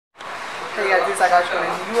Hey guys, this is Akash and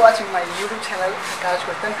you are watching my YouTube channel Akash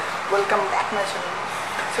Kurtan. Welcome back my channel.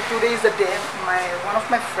 So today is the day one of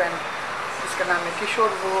my friend जिसका नाम है किशोर,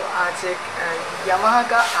 वो आज एक Yamaha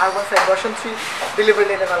का R15 version 3 delivery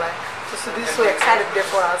लेने वाला है. So this is so excited day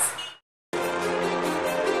for us.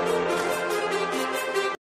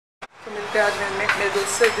 तो मिलते हैं आज मेरे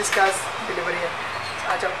दोस्त से जिसका डिलीवरी है.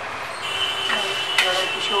 आ जाओ.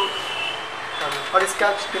 किशोर और इसका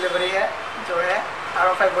डिलीवरी है जो है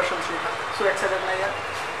R15 वर्जन 3 का. सो एक्साइटेड ना यार,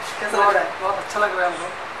 कैसा लग रहा है? बहुत अच्छा लग रहा है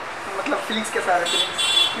हमको. मतलब फीलिंग्स कैसा है?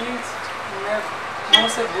 फीलिंग्स मैं मुँह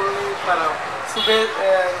से बोल नहीं पा रहा हूँ. सुबह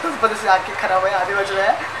 10 बजे से आके खड़ा हुआ है, आधे बज रहे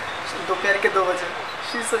हैं, दोपहर के 2 बजे.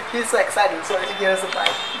 He's so excited. So here is the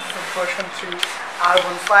bike. This is version 3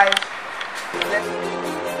 R15.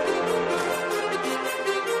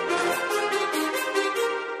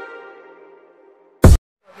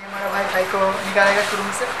 भाई को निकालेगा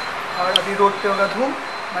शोरूम से और अभी रोड पे होगा धूम.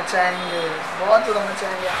 मचाएंगे, बहुत ज़्यादा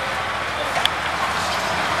मचाएंगे.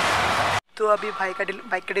 तो अभी बाइक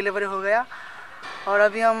का डिलीवरी हो गया और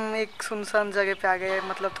अभी हम एक सुनसान जगह पे आ गए,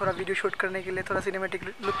 मतलब थोड़ा वीडियो शूट करने के लिए, थोड़ा सिनेमैटिक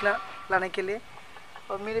लुक लाने के लिए.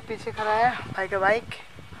 और मेरे पीछे खड़ा है भाई का बाइक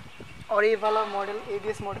और ये वाला मॉडल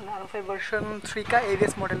ABS मॉडल है, R15 वर्जन 3 का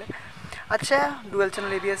ABS मॉडल है. अच्छा है, डुअल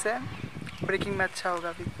चैनल ABS है, ब्रेकिंग में अच्छा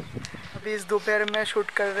होगा. अभी इस दोपहर में शूट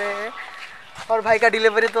कर रहे हैं और भाई का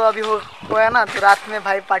डिलीवरी तो अभी हुआ है ना, तो रात में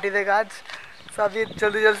भाई पार्टी देगा आज. तो अभी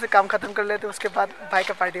जल्दी से काम ख़त्म कर लेते, उसके बाद भाई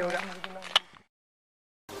का पार्टी होगा.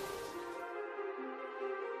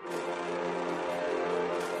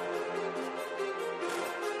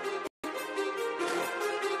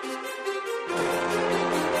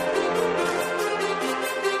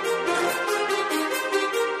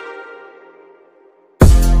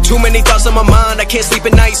 Too many thoughts on my mind, I can't sleep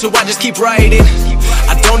at night, so I just keep writing.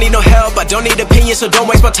 I don't need no help, I don't need opinions, so don't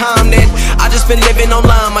waste my time then. I just been living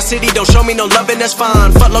online, my city don't show me no love and that's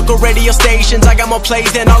fine. Fuck local radio stations, I got more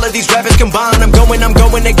plays than all of these rappers combined. I'm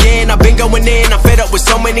going again, I've been going in, I'm fed up with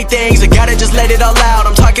so many things. I gotta just let it all out,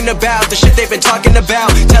 I'm talking about the shit they've been talking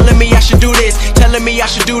about. Telling me I should do this, telling me I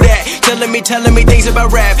should do that. Telling me things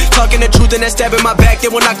about rap. Talking the truth and that stab in my back, they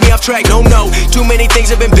will knock me off track, no. Too many things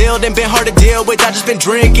have been building, been hard to deal with, I just been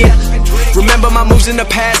drinking. Remember my moves in the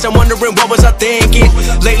past, I'm wondering what was I thinking.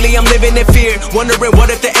 Lately I'm living in fear, wondering what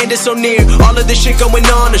if the end is so near. All of this shit going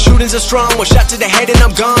on, the shootings are strong. One shot to the head and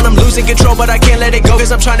I'm gone. I'm losing control but I can't let it go,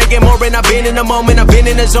 cause I'm trying to get more. And I've been in the moment, I've been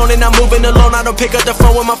in the zone, and I'm moving alone. I don't pick up the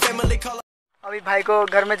phone when my family call. अभी भाई को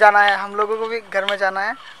घर में जाना है, हम लोगों को भी घर में जाना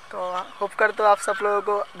है. तो होप करते हो आप सब लोगों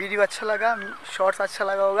को वीडियो अच्छा लगा, शॉर्ट्स अच्छा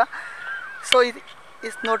लगा होगा. सो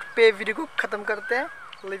इस नोट पे वीडियो को ख़त्म करते हैं.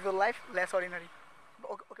 Live your life less ordinary.